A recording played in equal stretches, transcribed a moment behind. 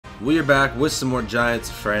We are back with some more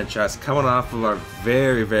Giants franchise, coming off of our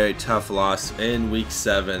very tough loss in Week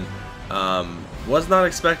 7. Was not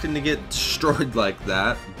expecting to get destroyed like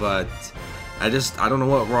that, but I don't know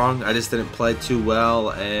what wrong. I just didn't play too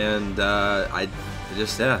well, and that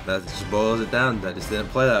just boils it down. I just didn't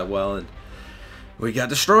play that well, and we got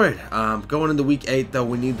destroyed. Going into Week 8, though,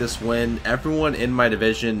 we need this win. Everyone in my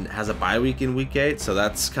division has a bye week in Week 8, so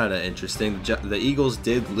that's kind of interesting. The Eagles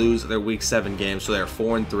did lose their Week 7 game, so they're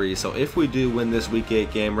 4-3. So if we do win this Week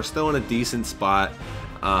 8 game, we're still in a decent spot.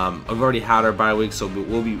 I've already had our bye week, so we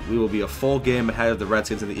will be a full game ahead of the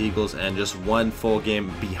Redskins and the Eagles, and just one full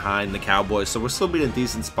game behind the Cowboys. So we're still being in a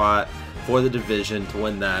decent spot for the division to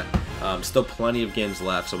win that. Still plenty of games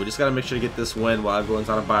left, so we just got to make sure to get this win while everyone's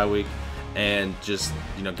on a bye week. And just,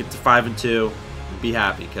 get to 5-2 and be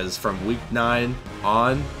happy, because from Week 9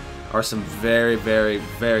 on are some very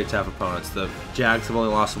tough opponents. The Jags have only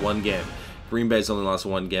lost one game. Green Bay's only lost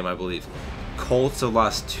one game, I believe. Colts have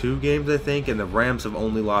lost 2 games, I think, and the Rams have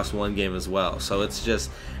only lost 1 game as well. So it's just,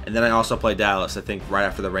 and then I also play Dallas, I think, right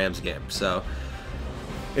after the Rams game. So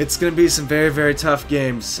it's going to be some very tough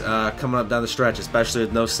games coming up down the stretch, especially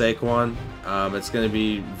with no Saquon. It's going to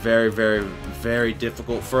be very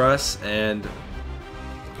difficult for us, and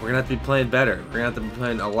we're going to have to be playing better. We're going to have to be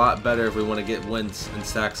playing a lot better if we want to get wins and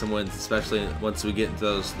stack some wins, especially once we get into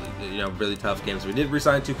those really tough games. We did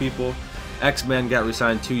resign 2 people. X-Men got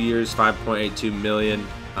resigned 2 years, $5.82 million.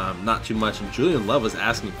 Not too much. And Julian Love was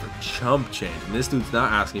asking for chump change, and this dude's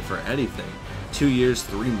not asking for anything. 2 years,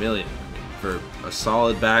 $3 million. For a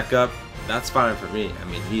solid backup, that's fine for me. I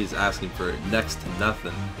mean, he's asking for next to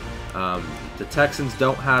nothing. The Texans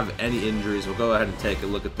don't have any injuries. We'll go ahead and take a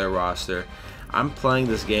look at their roster. I'm playing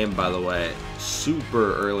this game, by the way,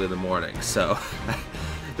 super early in the morning, so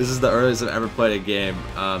this is the earliest I've ever played a game.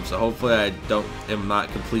 So hopefully I am not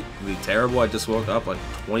completely terrible. I just woke up like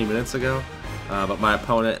 20 minutes ago, but my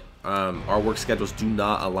opponent, our work schedules do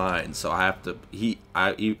not align, so I have to.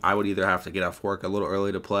 I would either have to get off work a little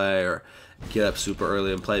early to play, or get up super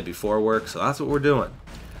early and play before work. So that's what we're doing.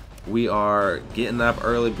 We are getting up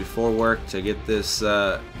early before work to get this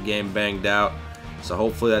game banged out. So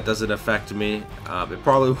hopefully that doesn't affect me. It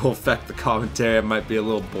probably will affect the commentary. It might be a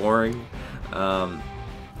little boring, but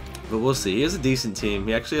we'll see. He has a decent team.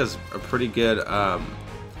 He actually has a pretty good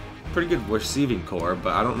receiving core,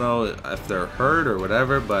 but I don't know if they're hurt or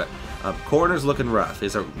whatever. But corner's looking rough.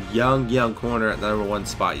 He's a young corner at the #1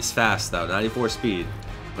 spot. He's fast though, 94 speed.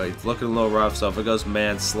 But he's looking a little rough, so if it goes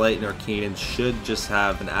man, Slayton or Keenan should just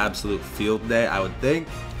have an absolute field day, I would think.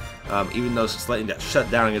 Even though Slayton got shut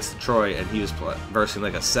down against Detroit, and he was versing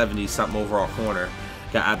like a 70-something overall corner,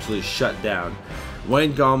 got absolutely shut down.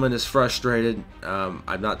 Wayne Gallman is frustrated. I'm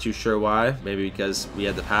not too sure why. Maybe because we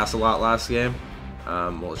had to pass a lot last game.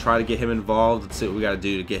 We'll try to get him involved. Let's see what we got to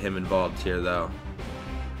do to get him involved here, though.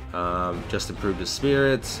 Just improve his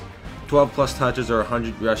spirits. 12+ touches or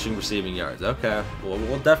 100 rushing receiving yards. Okay, well,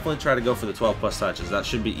 we'll definitely try to go for the 12+ touches. That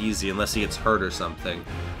should be easy unless he gets hurt or something.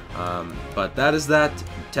 But that is that.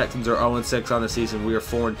 Texans are 0-6 on the season. We are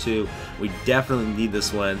 4-2. We definitely need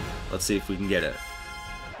this win. Let's see if we can get it.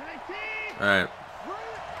 All right,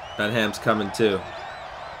 Benham's coming too.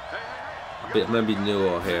 I'm gonna be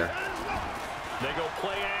Newell here. They go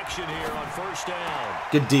play action here on first down.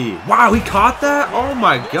 Good D. Wow, he caught that? Oh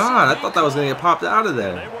my God! I thought that was gonna get popped out of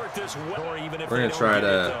there. We're gonna try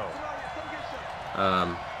to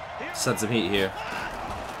set some heat here.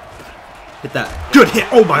 Hit that. Good hit.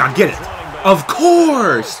 Oh my God, get it. Of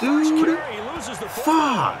course, dude.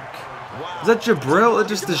 Fuck. Is that Jabril that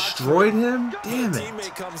just destroyed him? Damn it.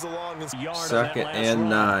 2nd and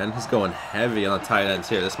 9. He's going heavy on the tight ends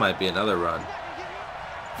here. This might be another run.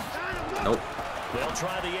 Nope.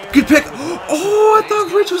 Good pick. Oh, I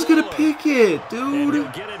thought Rich was going to pick it, dude.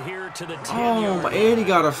 Oh, and he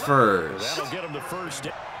got a first.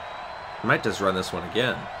 Might just run this one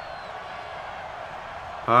again.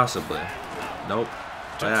 Possibly. Nope.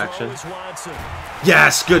 Play action.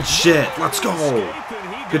 Yes, good shit. Let's go.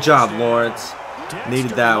 Good job, Lawrence.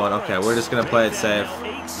 Needed that one. Okay, we're just going to play it safe.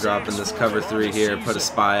 Dropping this cover 3 here. Put a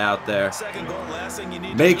spy out there.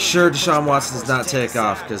 Make sure Deshaun Watson does not take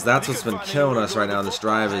off, because that's what's been killing us right now in this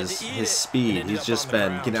drive is his speed. He's just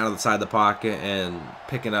been getting out of the side of the pocket and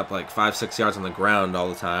picking up like 5-6 yards on the ground all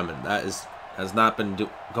the time, and that has not been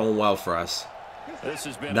going well for us.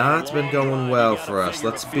 Not been going well for us.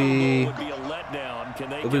 Let's be...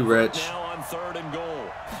 We'll be rich.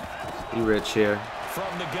 Be rich here.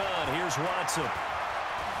 From the gun, here's Watson.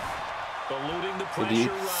 Did you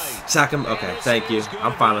sack him? Okay, thank you.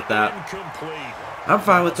 I'm fine with that. I'm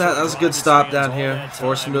fine with that. That was a good stop down here.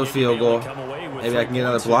 Force him to a field goal. Maybe I can get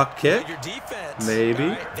another block kick.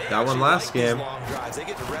 Maybe. Got one last game.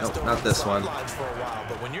 Nope, not this one. Alright,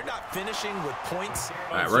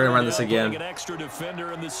 we're going to run this again.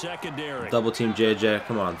 Double team JJ.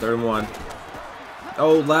 Come on, 3rd and 1.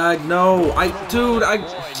 Oh, lag. No. Dude, I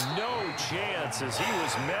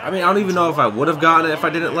mean, I don't even know if I would have gotten it if I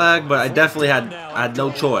didn't lag, but I definitely had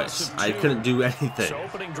no choice. I couldn't do anything.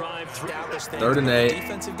 3rd and 8.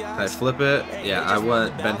 Can I flip it? Yeah, I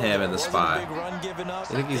went Ben Ham in the spy. I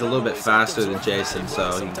think he's a little bit faster than Jason,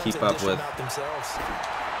 so he can keep up with.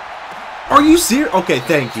 Are you serious? Okay,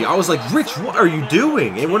 thank you. I was like, Rich, what are you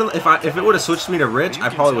doing? It wouldn't, if it would have switched me to Rich, I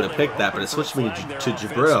probably would have picked that, but it switched me to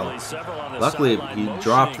Jabril. Luckily, he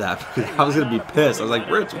dropped that because I was gonna be pissed. I was like,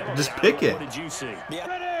 Rich, just pick it.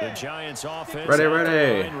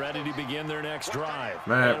 Ready.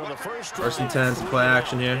 Alright, 1st and 10, some play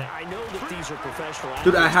action here.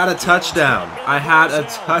 Dude, I had a touchdown. I had a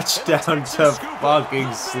touchdown to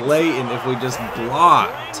fucking Slayton if we just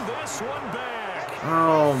blocked.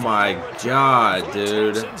 Oh my god,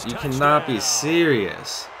 dude. You cannot be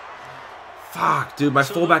serious. Fuck, dude, my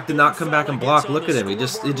fullback did not come back and block. Look at him. He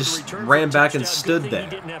just ran back and stood there.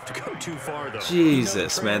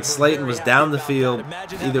 Jesus, man. Slayton was down the field,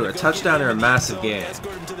 either a touchdown or a massive gain.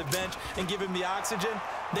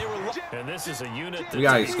 We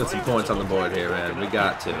gotta get some points on the board here, man. We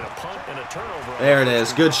got to. There it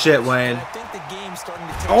is. Good shit, Wayne.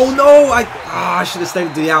 Oh no! I should have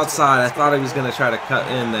stayed to the outside. I thought he was gonna try to cut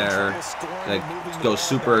in there, like go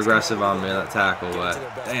super aggressive on me in that tackle, but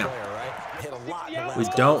damn. We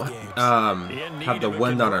don't have the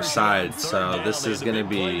wind on our side, so this is going to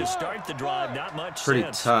be pretty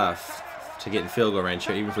tough to get in field goal range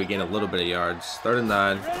here, even if we gain a little bit of yards. 3rd and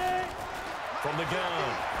 9.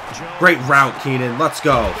 Great route, Keenan. Let's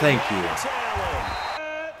go. Thank you.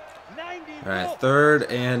 All right, 3rd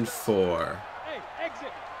and 4.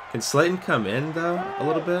 Can Slayton come in, though, a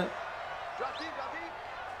little bit?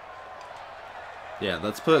 Yeah,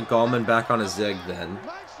 let's put Gallman back on a zig then.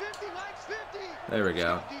 There we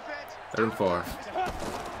go. 3rd and 4.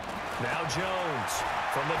 Now Jones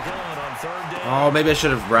from the gun on 3rd down. Oh, maybe I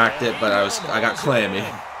should have racked it, but I got clammy.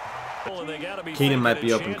 Keenan might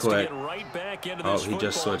be open quick. Oh, he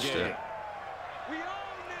just switched it.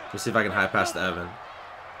 Let's see if I can high pass to Evan.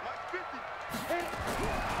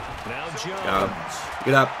 Got him.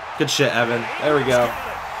 Get up. Good shit, Evan. There we go.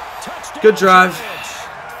 Good drive.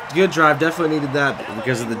 Good drive. Definitely needed that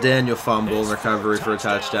because of the Daniel fumble recovery for a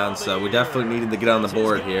touchdown. So we definitely needed to get on the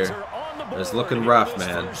board here. It was looking rough,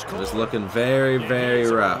 man. It was looking very, very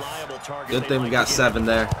rough. Good thing we got 7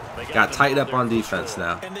 there. Got tightened up on defense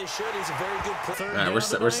now. Alright,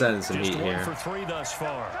 we're sending some heat here.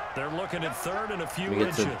 We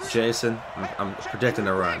get to Jason. I'm predicting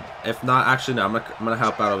a run. If not, actually no, I'm gonna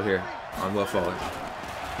help out over here on Will Fuller.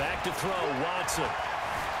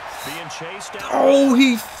 Oh,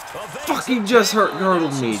 he fucking just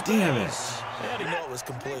hurdled me. Damn it.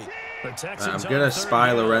 I'm going to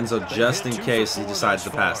spy Lorenzo just in case he decides to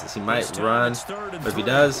pass this. He might run, but if he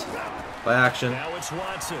does, play action.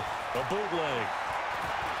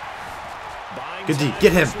 Good D.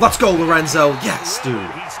 Get him. Let's go, Lorenzo. Yes, dude.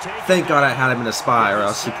 Thank God I had him in a spy, or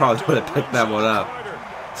else he probably would have picked that one up.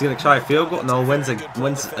 Is he going to try a field goal? No, wins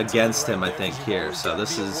against him, I think, here. So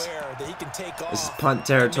this is punt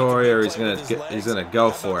territory, or he's gonna go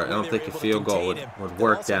for it. I don't think a field goal would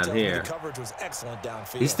work down here.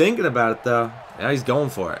 He's thinking about it though. Yeah, he's going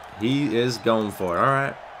for it. He is going for it. All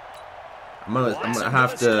right. I'm gonna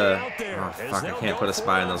have to. Oh fuck! I can't put a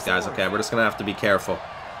spy in those guys. Okay, we're just gonna have to be careful.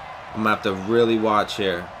 I'm gonna have to really watch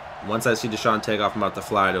here. Once I see Deshaun take off, I'm about to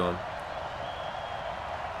fly to him.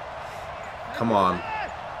 Come on.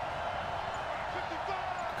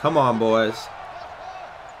 Come on, boys.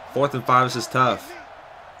 4th and 5 is tough.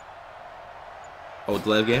 Oh,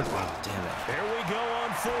 delay of game? Oh, damn it. There we go on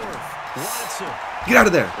 4th. Watson. Get out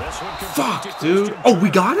of there. Fuck, dude. Oh, we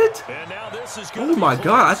got it? Oh my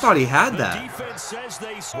god, I thought he had that.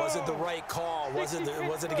 Was it the right call? Was it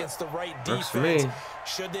against the right defense? Works for me.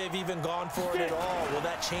 Should they have even gone for it at all? Will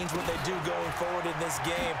that change what they do going forward in this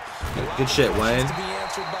game? Good shit, Wayne.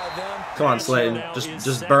 Come on, Slayton.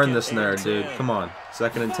 Just burn this nerd, dude. Come on.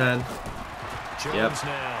 2nd and 10. Yep.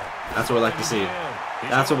 That's what we like to see.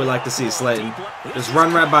 That's what we like to see, Slayton. Just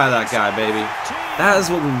run right by that guy, baby. That is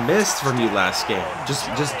what we missed from you last game. Just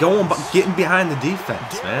going, getting behind the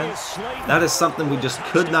defense, man. That is something we just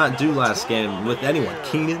could not do last game with anyone.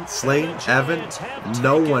 Keenan, Slayton, Evan.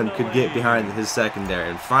 No one could get behind his secondary.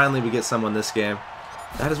 And finally, we get someone this game.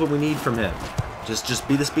 That is what we need from him. Just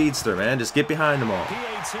be the speedster, man. Just get behind them all.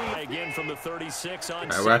 Again from the 36 on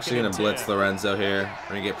Alright, we're actually going to blitz Lorenzo here. We're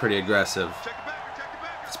going to get pretty aggressive.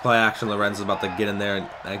 Let's play action. Lorenzo's about to get in there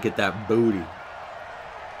and get that booty.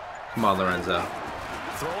 Come on, Lorenzo.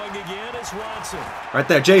 Throwing again is Watson. Right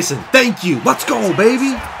there, Jason. Thank you. Let's go,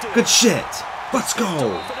 baby. Good shit. Let's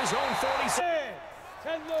go.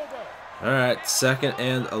 Alright, 2nd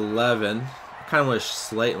and 11. I kind of wish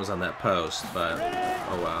Slayton was on that post, but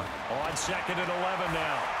oh wow. On 2nd and 11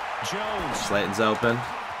 now. Jones. Slayton's open.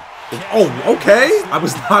 Oh, okay. I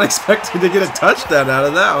was not expecting to get a touchdown out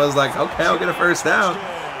of that. I was like, okay, I'll get a first down.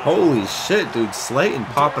 Holy shit, dude. Slayton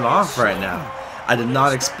popping off right now. I did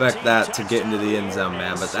not expect that to get into the end zone,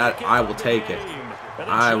 man, but that I will take it.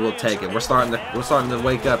 I will take it. We're starting to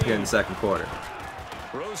wake up here in the 2nd quarter.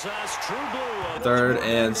 3rd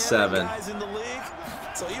and 7.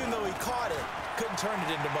 So even though he caught it, couldn't turn it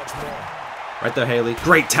into much more. Right there, Haley.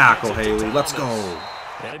 Great tackle, Haley. Let's go.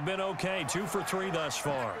 They've been okay. 2 for 3 thus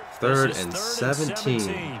far. 3rd and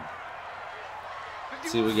 17.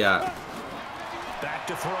 Let's see what we got. Back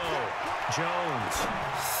to throw. Jones.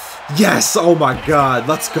 Yes! Oh my God.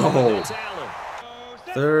 Let's go.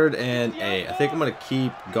 3rd and 8. I think I'm going to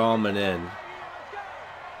keep Gallman in.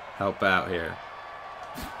 Help out here.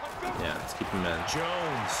 Yeah, let's keep him in.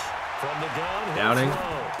 Jones from the gun. Downing.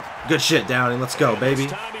 Good shit, Downing. Let's go, baby.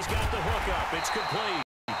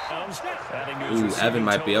 Ooh, Evan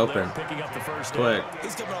might be open. Quick.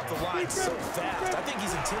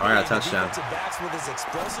 Alright, touchdown.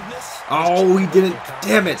 Oh, he didn't.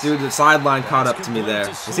 Damn it, dude. The sideline caught up to me there.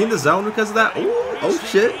 Is he in the zone because of that? Ooh, oh,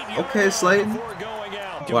 shit. Okay, Slayton.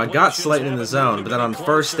 Well, I got Slayton in the zone, but then on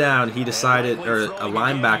 1st down, he decided, or a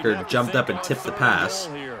linebacker jumped up and tipped the pass.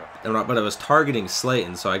 But it was targeting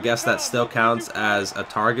Slayton, so I guess that still counts as a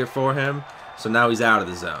target for him. So now he's out of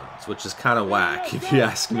the zone, which is kind of whack, if you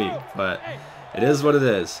ask me. But it is what it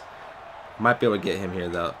is. Might be able to get him here,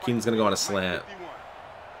 though. Keenan's going to go on a slant.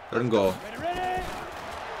 3rd and goal.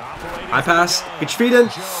 High pass. Get your feet in.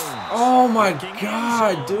 Oh, my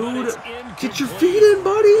God, dude. Get your feet in,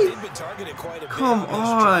 buddy. Come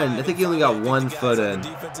on. I think he only got 1 foot in.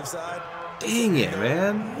 Dang it,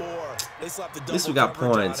 man. At least we got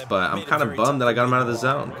points, but I'm kind of bummed that I got him out of the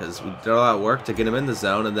zone because we did a lot of work to get him in the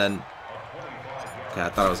zone, and then okay, I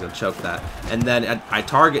thought I was going to choke that. And then I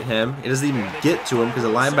target him. It doesn't even get to him because the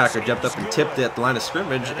linebacker jumped up and tipped it at the line of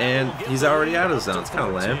scrimmage, and he's already out of the zone. It's kind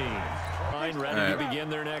of lame. All right.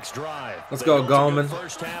 Let's go, Gallman.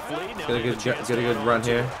 Get a good run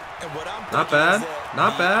here. Not bad.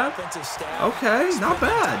 Not bad. Okay, not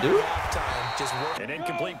bad, dude. An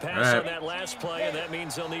incomplete pass on that last play, and that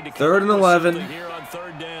means they'll need to 3rd and 11. here on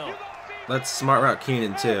 3rd down. Let's smart route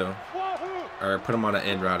Keenan too, or put him on an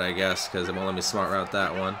end route, I guess, because it won't let me smart route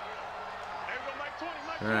that one.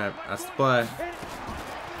 All right, that's the play.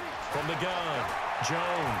 From the gun,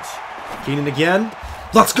 Jones. Keenan again.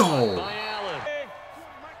 Let's go.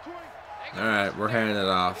 All right, we're handing it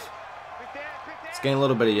off. Let's gain a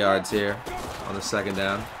little bit of yards here on the 2nd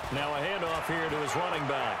down. Now a handoff here to his running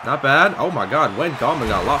back. Not bad. Oh my God, Wayne Gallman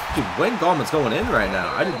got lost. Dude, Wayne Gallman's going in right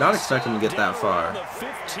now. I did not expect him to get that far.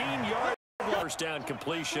 15-yard first down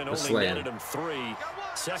completion. Only netted him 3.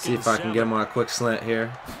 See if I can get him on a quick slant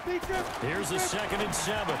here. Here's a 2nd and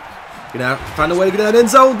 7. Find a way to get that end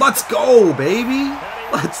zone. Let's go, baby.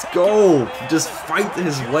 Let's go. Just fight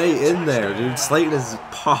his way in there, dude. Slayton is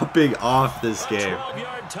popping off this game.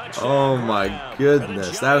 Oh my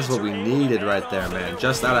goodness. That is what we needed right there, man.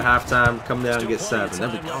 Just out of halftime, come down and get 7. There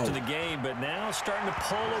we go.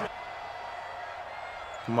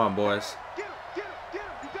 Come on, boys.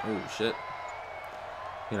 Oh, shit.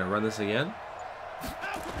 You gonna run this again?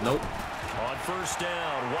 Nope. On 1st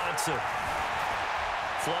down, Watson.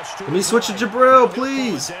 Let me switch to Jabril,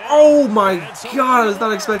 please. Oh my God, I was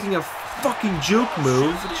not expecting a fucking juke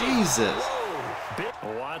move. Jesus.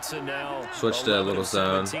 Watson now switch to a little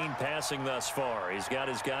zone. Passing thus far. He's got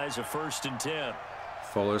his guys a 1st and 10.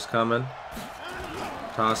 Fuller's coming.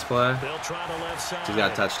 Toss play. He's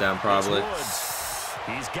got a touchdown probably.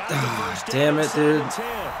 Damn it, dude.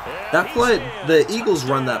 That play, the Eagles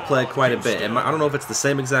run that play quite a bit. And I don't know if it's the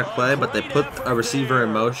same exact play, but they put a receiver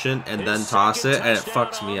in motion and then toss it, and it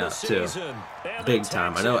fucks me up too. Big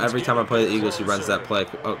time. I know every time I play the Eagles, he runs that play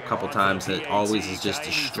a couple times, and it always is just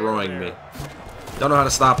destroying me. Don't know how to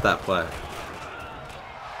stop that play.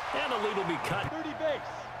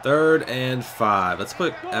 3rd and 5. Let's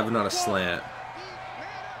put Evan on a slant.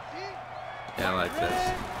 Yeah, I like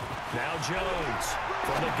this. Now Jones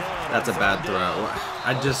from the gun. That's a bad throw.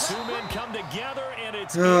 I just...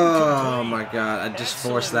 Oh my God! I just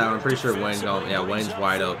forced that one. I'm pretty sure Wayne going. Yeah, Wayne's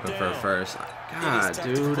wide open for a first. God,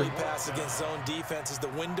 dude.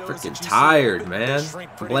 Freaking tired, man.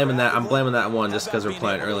 I'm blaming that one just because we're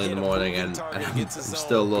playing early in the morning and I'm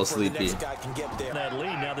still a little sleepy. But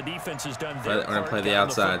we're gonna play the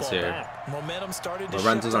outsides here.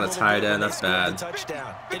 Lorenzo's on a tight end. That's bad.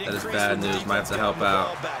 That is bad news. Might have to help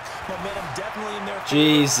out.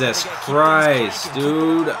 Jesus Christ,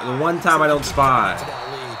 dude. The one time I don't spy.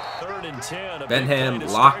 Benham,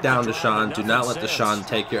 lock down Deshaun. Do not let Deshaun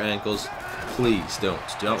take your ankles. Please don't.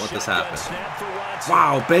 Do not let this happen.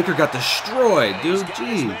 Wow, Baker got destroyed, dude.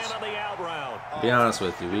 Jeez. To be honest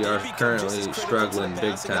with you, we are currently struggling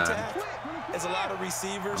big time. I'm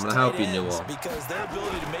going to help you, Newell.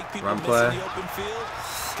 Run play.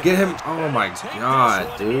 Get him. Oh my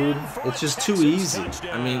God, dude. It's just too easy.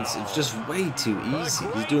 I mean, it's just way too easy.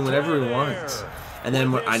 He's doing whatever he wants. And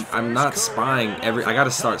then I'm not spying I got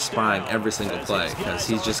to start spying every single play because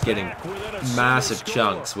he's just getting massive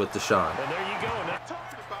chunks with Deshaun.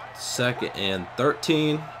 2nd and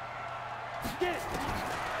 13.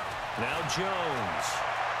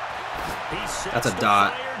 That's a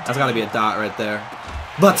dot. That's got to be a dot right there.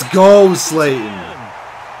 Let's go, Slayton.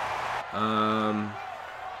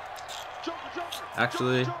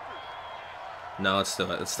 Actually, no, let's do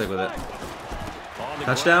it. Let's stick with it.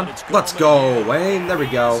 Touchdown. Let's go, Wayne. There we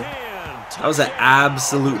go. That was an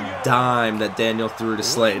absolute dime that Daniel threw to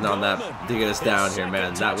Slayton on that to get us down here,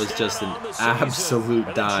 man. That was just an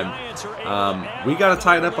absolute dime. We got to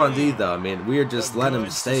tighten up on D, though. I mean, we are just letting him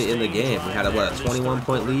stay in the game. We had a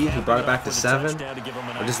 21-point lead. We brought it back to 7.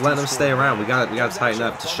 We're just letting him stay around. We got to tighten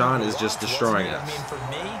up. Deshaun is just destroying us.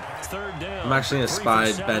 I'm actually gonna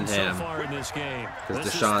spy Benham because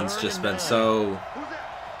Deshaun's just been so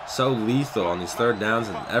lethal on these 3rd downs,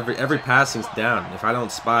 and every passing's down. If I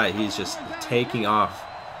don't spy, he's just taking off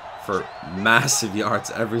for massive yards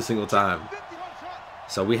every single time.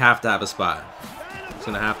 So we have to have a spy. He's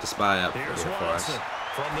gonna have to spy up here for us.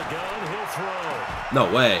 No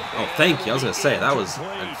way. Oh, thank you. I was gonna say that was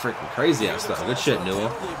a freaking crazy ass stuff. Good shit,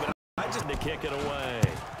 Newell. Let's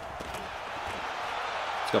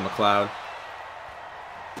go, McLeod.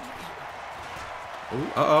 Ooh,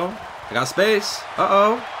 uh-oh. I got space.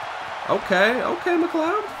 Uh-oh. Okay,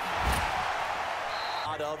 McLeod.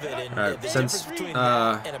 Alright, since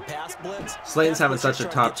Slayton's having such a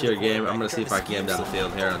top-tier game, I'm going to see if I can get him down the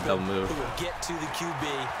field here on a double move.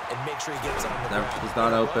 No, he's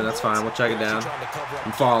not open. That's fine. We'll check it down.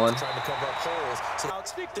 I'm falling.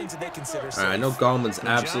 Alright, I know Gallman's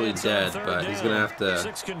absolutely dead, but he's going to have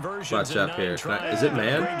to clutch up here. Is it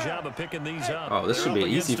man? Oh, this should be an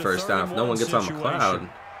easy first down if no one gets on McLeod.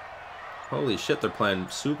 Holy shit, they're playing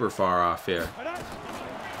super far off here.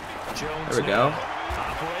 There we go.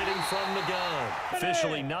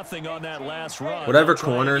 Whatever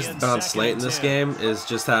corners on Slayton this game is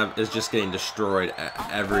just getting destroyed at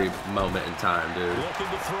every moment in time, dude.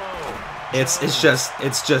 It's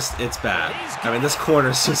bad. I mean, this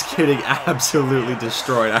corner is just getting absolutely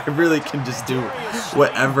destroyed. I really can just do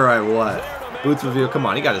whatever I want. Booth review, come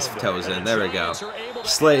on, he got his toes in. There we go.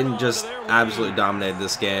 Slayton just absolutely dominated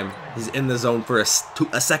this game. He's in the zone for a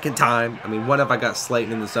 2nd time. I mean, when have I got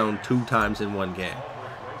Slayton in the zone 2 times in one game?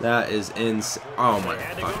 That is insane. Oh my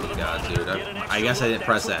fucking God, dude. I guess I didn't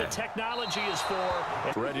press that.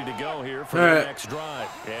 Alright.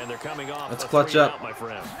 Let's clutch up.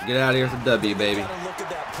 Get out of here with the W, baby.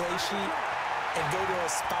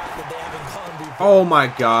 Oh my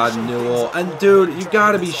God, Newell. And dude, you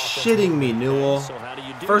gotta be shitting me, Newell.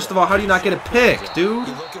 First of all, how do you not get a pick, dude?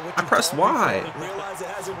 I pressed Y.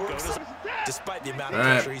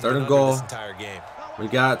 Alright, 3rd and goal. We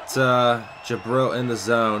got Jabril in the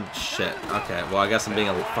zone. Shit. Okay, well, I guess I'm being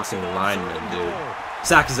a fucking lineman, dude.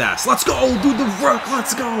 Sack his ass. Let's go, dude. The work.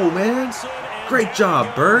 Let's go, man. Great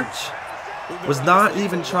job, Birch. Was not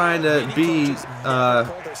even trying to be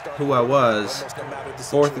who I was.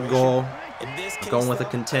 4th and goal. I'm going with a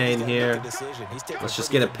contain here. Let's just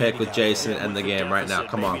get a pick with Jason and end the game right now.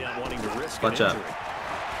 Come on. Clutch up.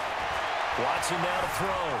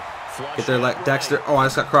 Get there, like Dexter. Oh, I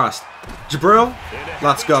just got crossed. Jabril.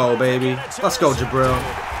 Let's go, baby. Let's go, Jabril.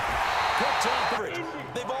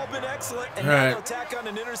 All right.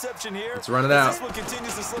 Let's run it out.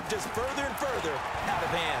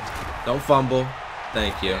 Don't fumble.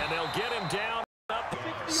 Thank you.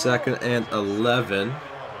 2nd and 11.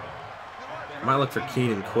 Might look for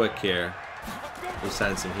Keenan quick here. We'll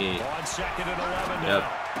send some heat. Yep.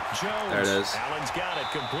 There it is.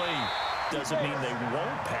 Doesn't mean they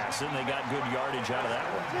won't pass it. They got good yardage out of that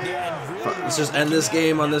one. Let's just end this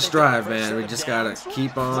game on this drive, man. We just gotta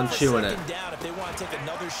keep on chewing it.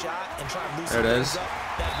 There it is.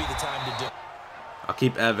 I'll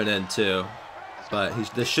keep Evan in too. But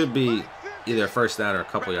this should be either a first down or a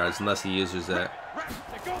couple yards unless he uses it.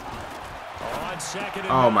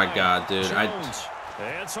 Oh my God, dude!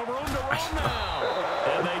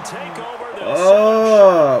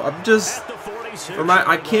 Oh, I'm just.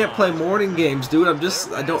 I can't play morning games, dude. I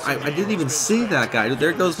didn't even see that guy. Dude,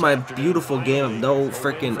 there goes my beautiful game of no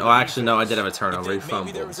freaking. Oh, actually, no, I did have a turnover. He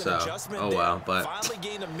fumbled, so oh well. But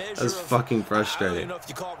that's fucking frustrating.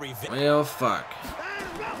 Well, fuck.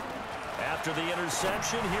 After the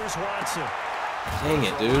interception, here's Watson. Dang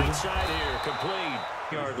it, dude.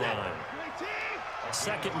 Yard line.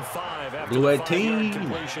 2nd and 5 after Blue the 18 5-yard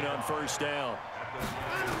completion on first down.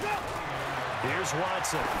 Here's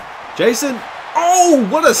Watson. Jason. Oh,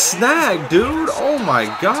 what a snag, dude. Oh my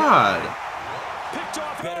God.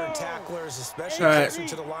 All right.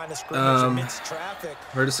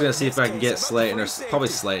 We're just gonna see if I can get Slayton, or probably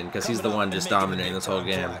Slayton, because he's the one just dominating this whole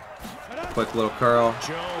game. Quick little curl.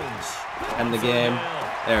 End the game.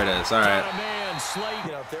 There it is. All right.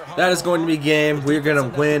 That is going to be game. We're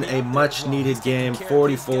going to win a much-needed game,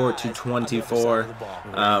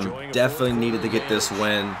 44-24. Definitely needed to get this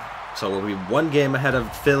win. So we'll be one game ahead of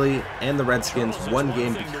Philly and the Redskins, one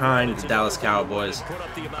game behind the Dallas Cowboys.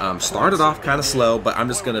 Started off kind of slow, but I'm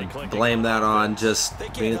just going to blame that on just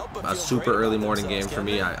being a super early morning game for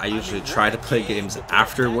me. I usually try to play games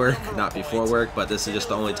after work, not before work, but this is just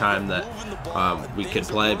the only time that we could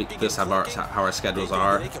play because of how our schedules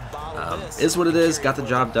are. Is what it is. Got the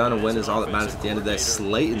job done. A win is all that matters at the end of the day.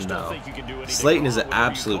 Slayton, though. Slayton is an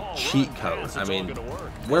absolute cheat code. I mean,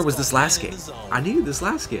 where was this last game? I needed this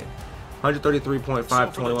last game.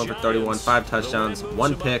 133.5, 21 for 31, 5 touchdowns,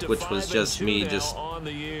 1 pick, which was just me just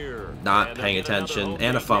not paying attention,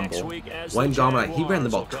 and a fumble. Wayne Gallman, he ran the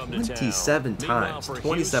ball 27 times for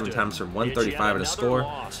 135 and a score.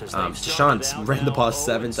 Deshaun ran the ball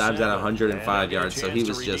 7 times at 105 yards, so he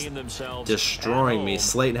was just destroying me.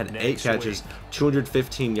 Slayton had 8 catches,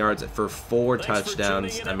 215 yards for 4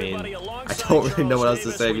 touchdowns. I mean, I don't really know what else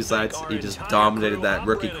to say besides he just dominated that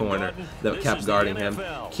rookie corner that kept guarding him.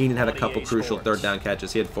 Keenan had a couple crucial 3rd down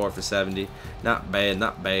catches. He had 4 for 70. Not bad,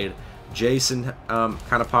 not bad. Jason kind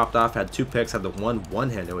of popped off, had 2 picks, had the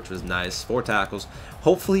one-hander, which was nice, 4 tackles.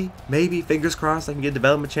 Hopefully, maybe, fingers crossed, I can get a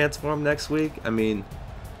development chance for him next week. I mean,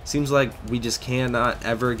 seems like we just cannot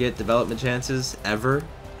ever get development chances, ever.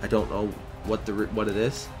 I don't know what it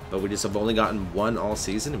is, but we just have only gotten 1 all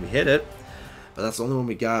season, and we hit it. But that's the only one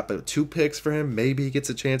we got. But 2 picks for him, maybe he gets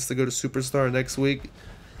a chance to go to Superstar next week.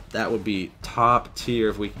 That would be top tier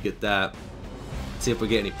if we could get that. See if we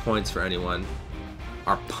get any points for anyone.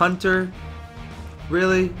 Our punter,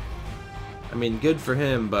 really? I mean, good for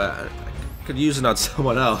him, but I could use it on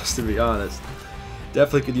someone else, to be honest.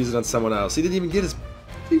 Definitely could use it on someone else. He didn't even get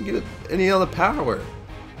any other power.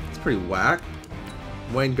 It's pretty whack.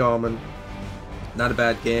 Wayne Gallman, not a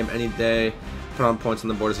bad game any day. Put on points on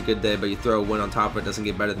the board is a good day, but you throw a win on top of it, doesn't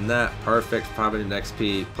get better than that. Perfect. 500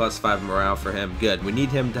 XP, plus 5 morale for him. Good. We need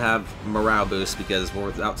him to have morale boost because we're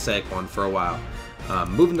without Saquon for a while.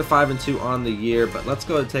 Moving to 5-2 on the year, but let's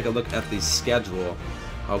go ahead and take a look at the schedule.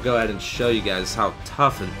 I'll go ahead and show you guys how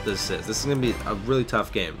tough this is. This is going to be a really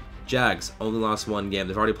tough game. Jags only lost 1 game.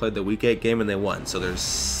 They've already played the Week 8 game and they won. So there's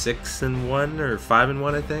 6-1 or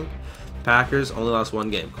 5-1, I think. Packers only lost 1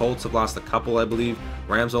 game. Colts have lost a couple, I believe.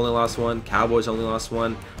 Rams only lost 1. Cowboys only lost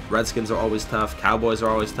 1. Redskins are always tough. Cowboys are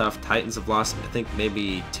always tough. Titans have lost, I think,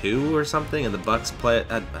 maybe 2 or something. And the Bucks play.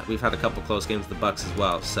 We've had a couple close games with the Bucks as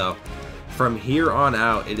well. So from here on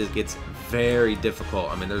out, it gets very difficult.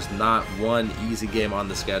 I mean, there's not one easy game on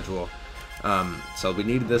the schedule. So we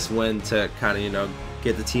needed this win to kind of,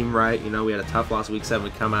 get the team right. We had a tough loss week 7.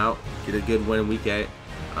 We come out, get a good win in week 8,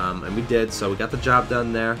 and we did. So we got the job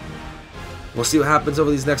done there. We'll see what happens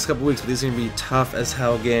over these next couple weeks, but these are going to be tough as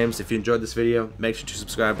hell games. If you enjoyed this video, make sure to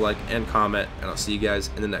subscribe, like, and comment, and I'll see you guys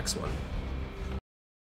in the next one.